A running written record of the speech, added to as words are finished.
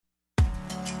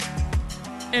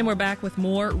And we're back with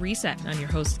more Reset. I'm your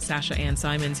host, Sasha Ann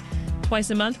Simons. Twice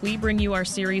a month, we bring you our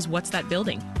series, What's That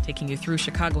Building? Taking you through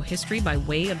Chicago history by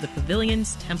way of the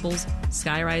pavilions, temples,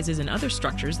 skyrises, and other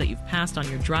structures that you've passed on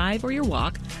your drive or your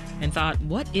walk and thought,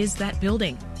 what is that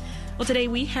building? Well, today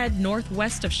we head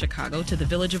northwest of Chicago to the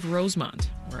village of Rosemont,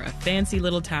 where a fancy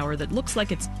little tower that looks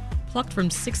like it's plucked from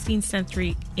 16th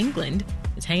century England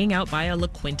is hanging out by a La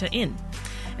Quinta Inn.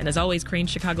 And as always,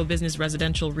 Crane's Chicago business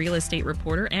residential real estate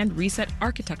reporter and Reset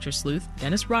architecture sleuth,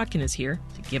 Dennis Rodkin, is here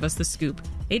to give us the scoop.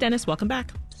 Hey, Dennis, welcome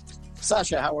back.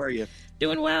 Sasha, how are you?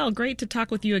 Doing well. Great to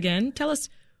talk with you again. Tell us,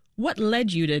 what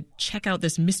led you to check out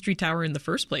this mystery tower in the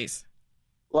first place?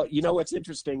 Well, you know what's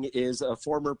interesting is a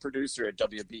former producer at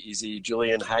WBEZ,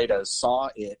 Julian Haida, saw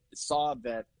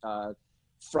that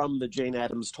from the Jane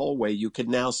Addams Tollway, you could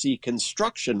now see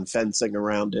construction fencing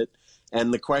around it.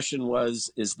 And the question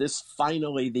was, is this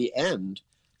finally the end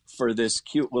for this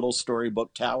cute little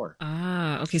storybook tower?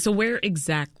 Ah, okay. So where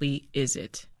exactly is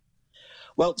it?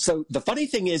 Well, so the funny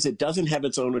thing is it doesn't have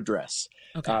its own address.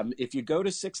 Okay. If you go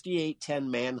to 6810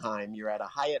 Mannheim, you're at a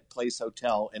Hyatt Place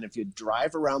hotel. And if you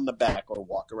drive around the back or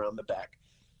walk around the back,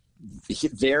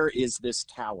 there is this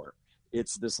tower.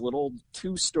 It's this little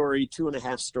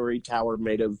 2.5-story tower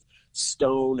made of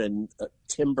stone and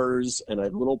timbers and a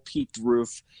little peaked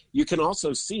roof. You can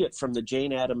also see it from the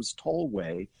Jane Addams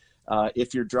Tollway.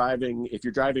 If you're driving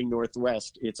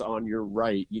northwest, it's on your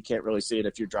right. You can't really see it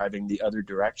if you're driving the other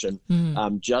direction.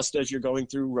 Just as you're going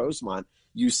through Rosemont,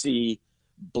 you see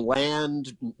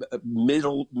bland,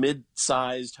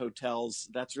 mid-sized hotels.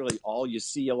 That's really all you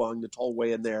see along the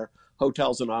tollway in there.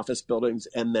 Hotels and office buildings,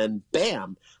 and then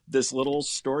bam, this little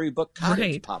storybook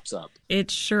cottage pops up. It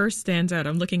sure stands out.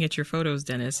 I'm looking at your photos,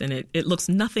 Dennis, and it looks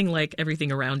nothing like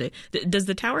everything around it. Does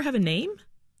the tower have a name?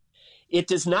 It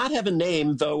does not have a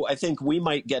name, though I think we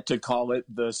might get to call it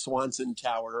the Swanson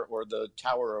Tower or the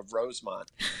Tower of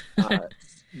Rosemont.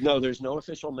 No, there's no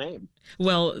official name.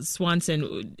 Well,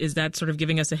 Swanson, is that sort of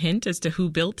giving us a hint as to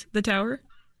who built the tower?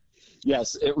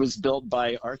 Yes, it was built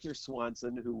by Arthur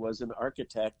Swanson, who was an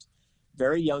architect,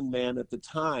 very young man at the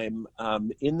time.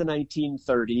 In the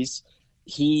 1930s,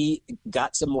 he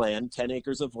got some land, 10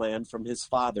 acres of land from his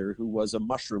father, who was a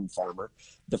mushroom farmer.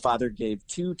 The father gave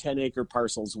 2 10-acre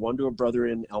parcels, one to a brother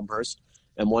in Elmhurst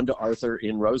and one to Arthur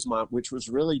in Rosemont, which was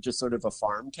really just sort of a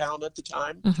farm town at the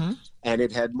time. Mm-hmm. And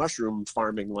it had mushroom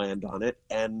farming land on it.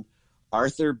 And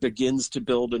Arthur begins to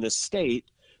build an estate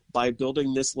by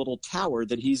building this little tower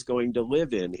that he's going to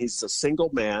live in. He's a single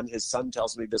man. His son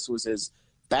tells me this was his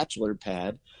bachelor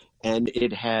pad, and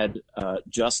it had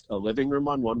just a living room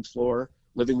on one floor,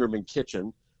 living room and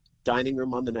kitchen, dining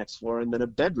room on the next floor, and then a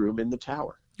bedroom in the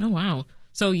tower. Oh, wow.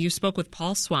 So you spoke with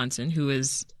Paul Swanson, who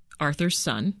is Arthur's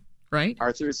son, right?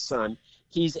 Arthur's son.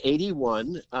 He's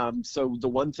 81. So the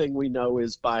one thing we know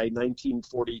is by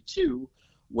 1942,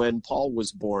 when Paul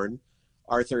was born,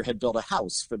 Arthur had built a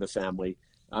house for the family.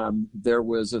 It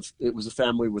was a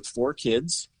family with 4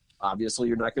 kids. Obviously,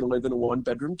 you're not going to live in a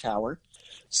 1-bedroom tower.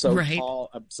 So right.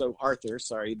 Arthur,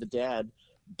 the dad,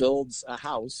 builds a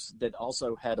house that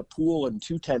also had a pool and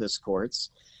 2 tennis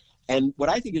courts. And what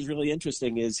I think is really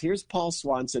interesting is here's Paul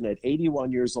Swanson at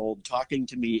 81 years old talking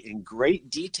to me in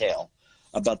great detail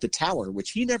about the tower,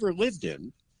 which he never lived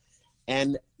in.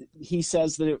 And he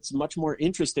says that it's much more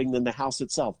interesting than the house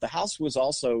itself. The house was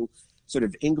also sort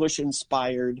of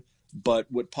English-inspired. But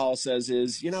what Paul says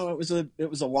is, it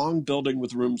was a long building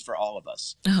with rooms for all of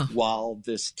us. Oh. While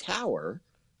this tower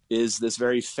is this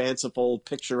very fanciful,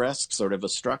 picturesque sort of a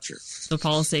structure. So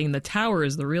Paul's saying the tower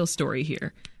is the real story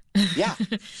here. Yeah.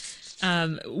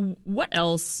 What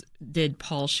else did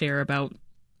Paul share about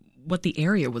what the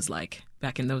area was like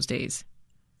back in those days?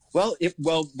 Well,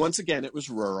 once again, it was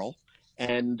rural,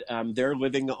 and they're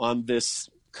living on this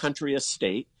country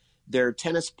estate. Their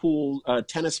tennis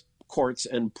courts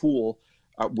and pool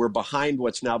were behind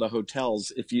what's now the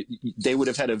hotels. They would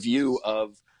have had a view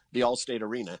of the Allstate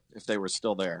Arena if they were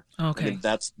still there. Okay. I mean,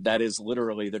 that is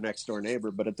literally their next door neighbor.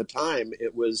 But at the time,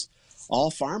 it was all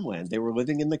farmland. They were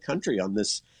living in the country on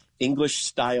this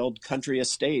English-styled country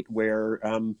estate where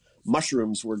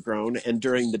mushrooms were grown. And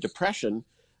during the Depression,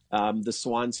 the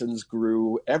Swansons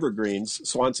grew evergreens.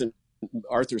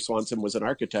 Arthur Swanson was an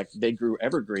architect. They grew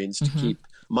evergreens to keep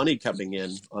money coming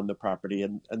in on the property.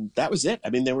 And that was it.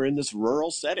 I mean, they were in this rural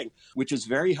setting, which is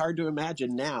very hard to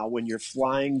imagine now when you're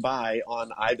flying by on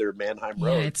either Mannheim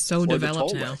Road. Yeah, it's so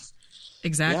developed now.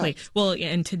 Exactly. Yeah. Well,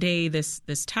 and today this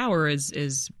tower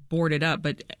is boarded up.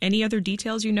 But any other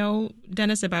details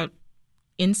Dennis, about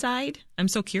inside? I'm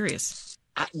so curious.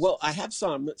 I have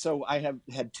some. So I have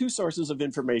had 2 sources of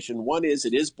information. One is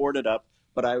it is boarded up,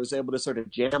 but I was able to sort of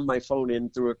jam my phone in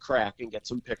through a crack and get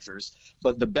some pictures.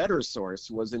 But the better source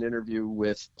was an interview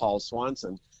with Paul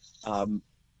Swanson.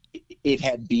 It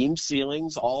had beam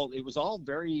ceilings. It was all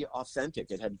very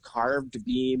authentic. It had carved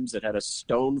beams. It had a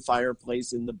stone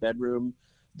fireplace in the bedroom,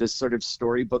 this sort of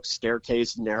storybook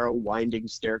staircase, narrow winding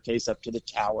staircase up to the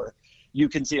tower. You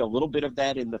can see a little bit of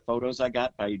that in the photos I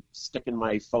got by sticking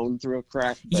my phone through a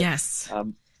crack. But, yes.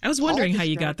 I was wondering how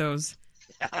you got those.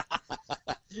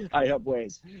 I have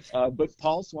ways. But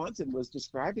Paul Swanson was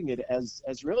describing it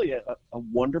as really a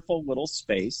wonderful little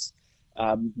space.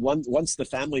 Once the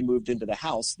family moved into the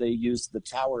house, they used the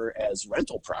tower as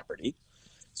rental property.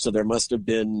 So there must have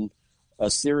been a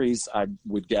series, I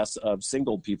would guess, of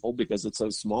single people, because it's so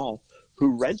small,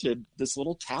 who rented this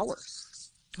little tower.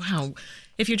 Wow.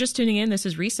 If you're just tuning in, this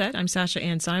is Reset. I'm Sasha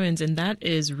Ann Simons, and that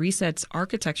is Reset's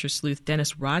architecture sleuth,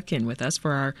 Dennis Rodkin, with us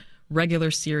for our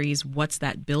regular series, What's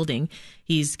That Building?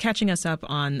 He's catching us up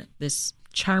on this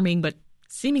charming but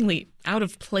seemingly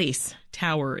out-of-place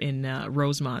tower in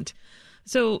Rosemont.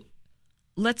 So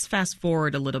let's fast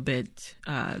forward a little bit,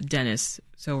 Dennis.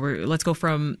 So let's go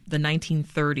from the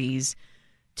 1930s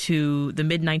to the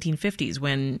mid-1950s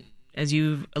when, as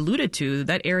you've alluded to,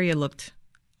 that area looked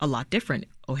a lot different.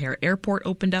 O'Hare Airport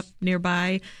opened up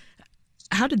nearby.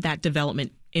 How did that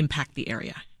development impact the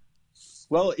area?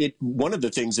 Well, one of the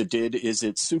things it did is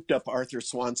it souped up Arthur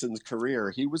Swanson's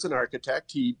career. He was an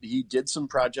architect. He did some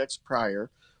projects prior,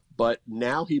 but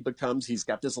now he's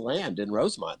got this land in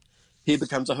Rosemont. He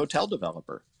becomes a hotel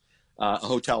developer, a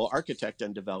hotel architect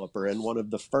and developer. And one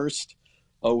of the first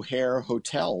O'Hare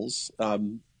hotels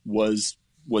was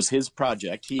his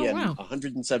project. He and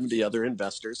 170 other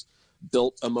investors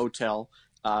built a motel.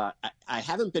 I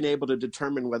haven't been able to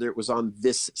determine whether it was on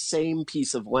this same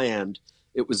piece of land.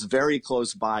 It was very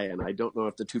close by, and I don't know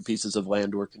if the two pieces of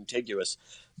land were contiguous,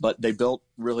 but they built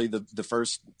really the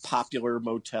first popular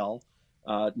motel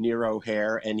near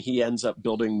O'Hare, and he ends up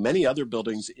building many other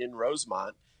buildings in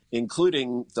Rosemont,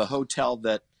 including the hotel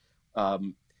that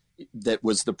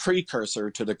was the precursor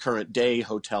to the current day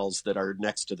hotels that are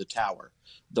next to the tower.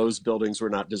 Those buildings were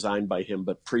not designed by him,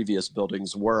 but previous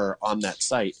buildings were on that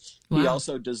site. Wow. He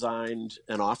also designed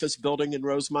an office building in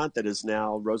Rosemont that is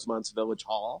now Rosemont's Village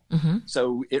Hall. Mm-hmm.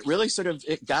 So it really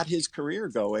it got his career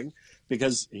going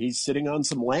because he's sitting on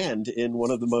some land in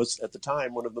one of the most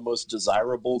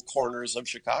desirable corners of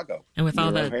Chicago. And with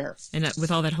all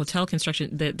that hotel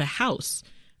construction, the house,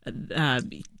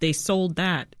 they sold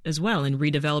that as well and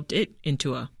redeveloped it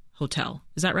into a hotel.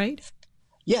 Is that right?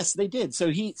 Yes, they did.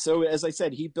 So as I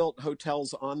said, he built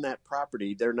hotels on that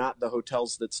property. They're not the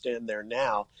hotels that stand there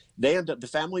now. The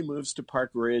family moves to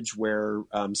Park Ridge, where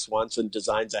Swanson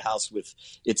designs a house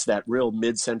it's that real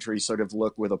mid-century sort of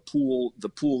look with a pool. The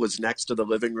pool is next to the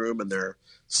living room, and there are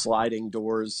sliding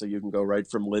doors, so you can go right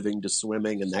from living to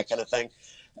swimming and that kind of thing.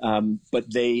 And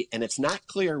it's not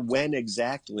clear when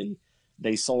exactly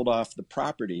they sold off the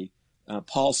property.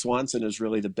 Paul Swanson is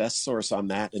really the best source on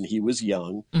that, and he was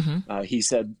young. Mm-hmm. He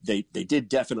said they did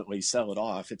definitely sell it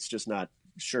off. It's just not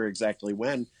sure exactly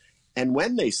when. And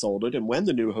when they sold it and when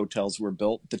the new hotels were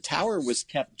built, the tower was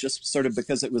kept just sort of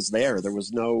because it was there. There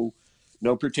was no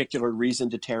particular reason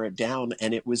to tear it down,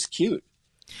 and it was cute.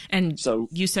 And so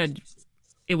you said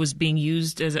it was being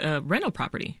used as a rental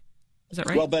property. Is that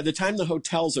right? Well, by the time the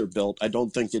hotels are built, I don't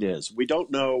think it is. We don't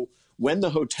know when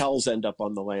the hotels end up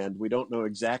on the land. We don't know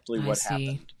exactly what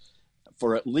happened.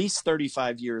 For at least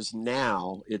 35 years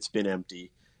now, it's been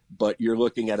empty, but you're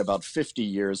looking at about 50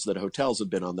 years that hotels have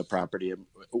been on the property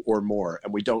or more.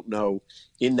 And we don't know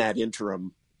in that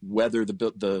interim whether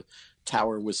the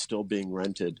tower was still being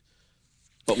rented,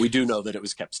 but we do know that it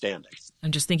was kept standing.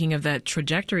 I'm just thinking of that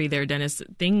trajectory there, Dennis.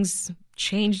 Things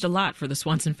changed a lot for the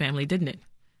Swanson family, didn't it?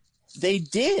 They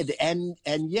did. And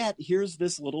yet here's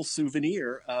this little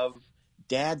souvenir of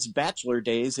Dad's bachelor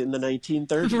days in the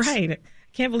 1930s. Right.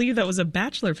 Can't believe that was a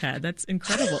bachelor pad. That's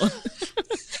incredible.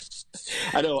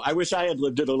 I know. I wish I had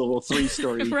lived in a little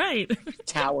 3-story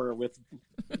tower with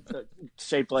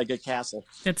shaped like a castle.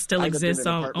 That still exists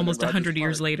almost 100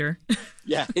 years later.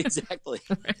 Yeah, exactly.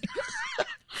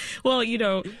 Well,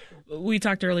 we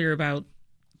talked earlier about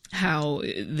how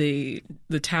the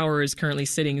tower is currently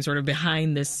sitting sort of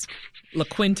behind this La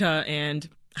Quinta and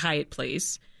Hyatt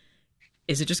Place.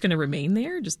 Is it just going to remain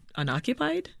there, just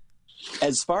unoccupied?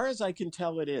 As far as I can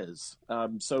tell, it is.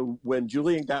 So when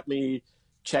Julian got me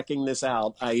checking this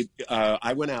out, I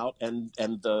went out and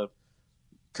the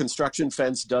construction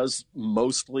fence does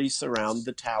mostly surround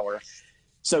the tower.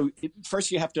 So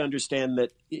first you have to understand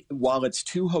that while it's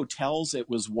 2 hotels, it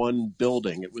was one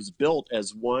building. It was built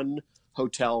as one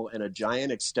hotel and a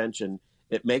giant extension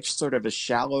It makes sort of a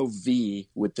shallow V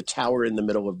with the tower in the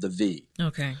middle of the V.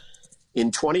 Okay. In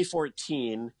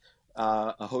 2014,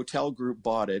 a hotel group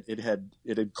bought it. It had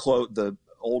closed. The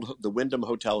Wyndham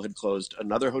Hotel had closed.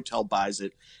 Another hotel buys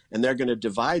it, and they're going to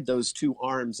divide those two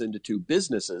arms into two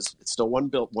businesses. It's still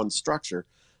one structure,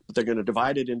 but they're going to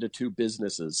divide it into two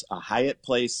businesses: a Hyatt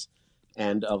Place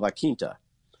and a La Quinta.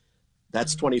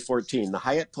 That's 2014. The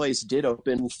Hyatt Place did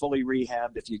open, fully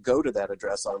rehabbed. If you go to that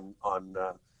address on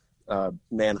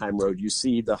Mannheim Road, you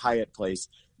see the Hyatt Place.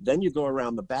 Then you go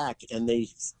around the back, and they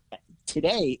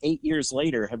today, 8 years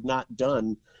later, have not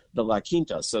done the La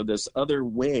Quinta. So this other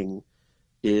wing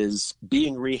is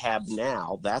being rehabbed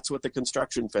now. That's what the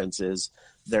construction fence is.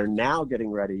 They're now getting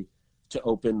ready to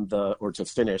open to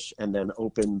finish and then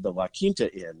open the La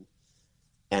Quinta in.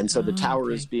 And so the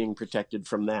tower is being protected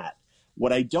from that.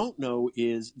 What I don't know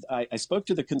is I spoke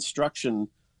to the construction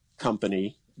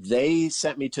company. They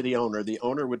sent me to the owner. The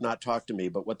owner would not talk to me,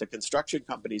 but what the construction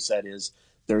company said is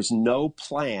there's no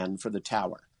plan for the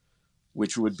tower,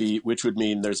 which would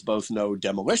mean there's both no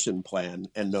demolition plan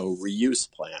and no reuse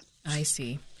plan. I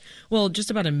see. Well,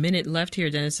 just about a minute left here,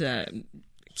 Dennis.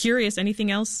 Curious,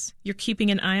 anything else you're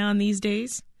keeping an eye on these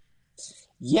days?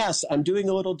 Yes, I'm doing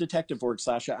a little detective work,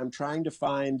 Sasha. I'm trying to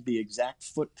find the exact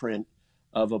footprint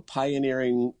of a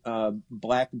pioneering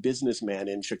black businessman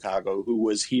in Chicago who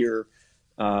was here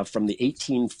from the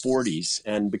 1840s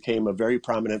and became a very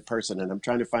prominent person. And I'm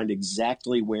trying to find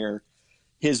exactly where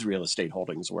his real estate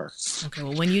holdings were. Okay,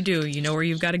 well, when you do, you know where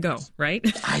you've got to go, right?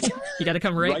 You got to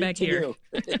come right back here.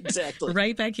 Exactly.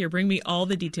 Right back here. Bring me all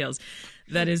the details.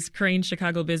 That is Crain's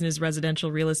Chicago Business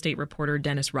residential real estate reporter,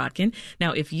 Dennis Rodkin.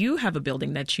 Now, if you have a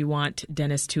building that you want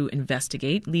Dennis to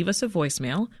investigate, leave us a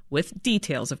voicemail with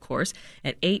details, of course,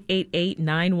 at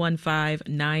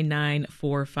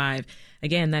 888-915-9945.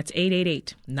 Again, that's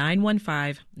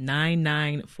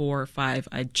 888-915-9945.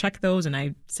 I check those and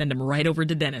I send them right over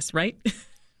to Dennis, right?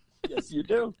 Yes, you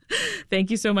do.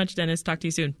 Thank you so much, Dennis. Talk to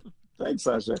you soon. Thanks,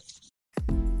 Sasha.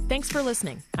 Thanks for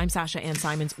listening. I'm Sasha Ann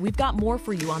Simons. We've got more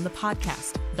for you on the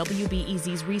podcast,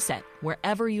 WBEZ's Reset,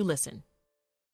 wherever you listen.